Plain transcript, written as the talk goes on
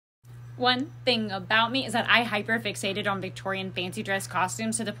One thing about me is that I hyper-fixated on Victorian fancy dress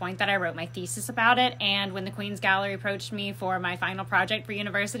costumes to the point that I wrote my thesis about it, and when the Queen's Gallery approached me for my final project for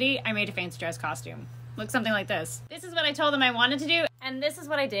university, I made a fancy dress costume. Looks something like this. This is what I told them I wanted to do, and this is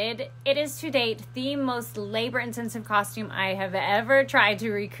what I did. It is to date the most labor-intensive costume I have ever tried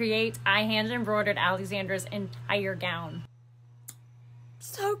to recreate. I hand-embroidered Alexandra's entire gown.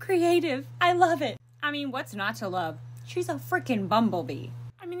 So creative. I love it. I mean, what's not to love? She's a freaking bumblebee.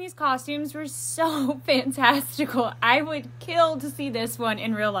 I mean, these costumes were so fantastical. I would kill to see this one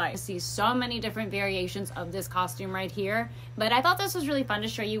in real life. I see so many different variations of this costume right here, but I thought this was really fun to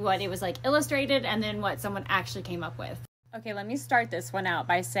show you what it was like illustrated and then what someone actually came up with. Okay, let me start this one out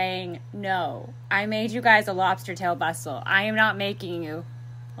by saying, no, I made you guys a lobster tail bustle. I am not making you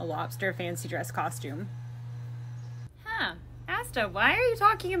a lobster fancy dress costume. Huh. Asta, why are you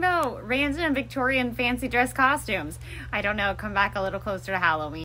talking about random Victorian fancy dress costumes? I don't know, come back a little closer to Halloween.